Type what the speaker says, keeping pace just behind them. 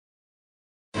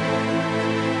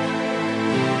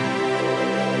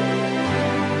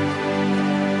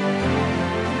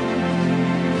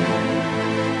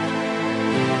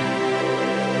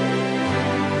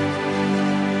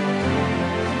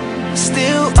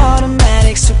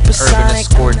automatic, supersonic.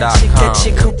 That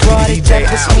chick who brought it, that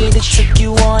was me that took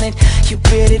you on it. You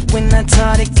bit it when I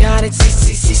taught it, got it.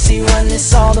 See, run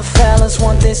this, all the fellas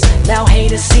want this. Now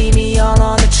haters see me all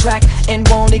on the track and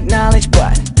won't acknowledge,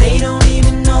 but they don't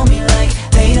even know me like,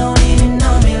 they don't even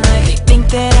know me like. They think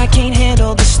that I can't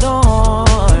handle the storm.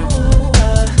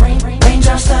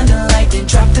 Raindrops, thunder, lightning,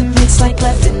 drop them hits like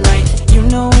left and right. You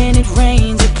know when it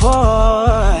rains, it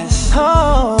pours.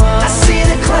 Oh, I see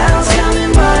the clouds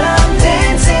coming, but I'm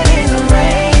dancing in the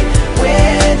rain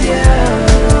with you.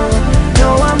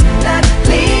 No, I'm not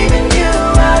leaving you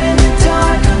out in the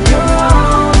dark on your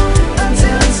own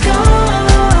until it's gone.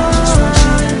 Just want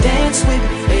you to dance with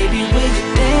me, baby. Will you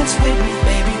dance with me,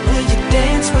 baby? Will you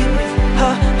dance with me?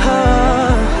 Ha ha.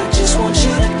 I just want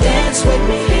you to dance with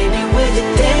me, baby. Will you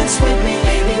dance with me,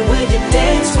 baby? Will you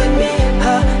dance with me?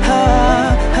 Ha ha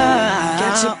ha.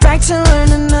 Got your back to learn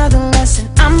another lesson.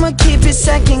 I'ma keep it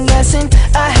second guessing.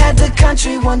 I had the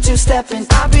country 1-2 stepping.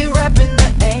 I'll be repping the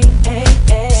A.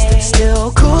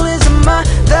 Still cool as a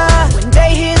mother.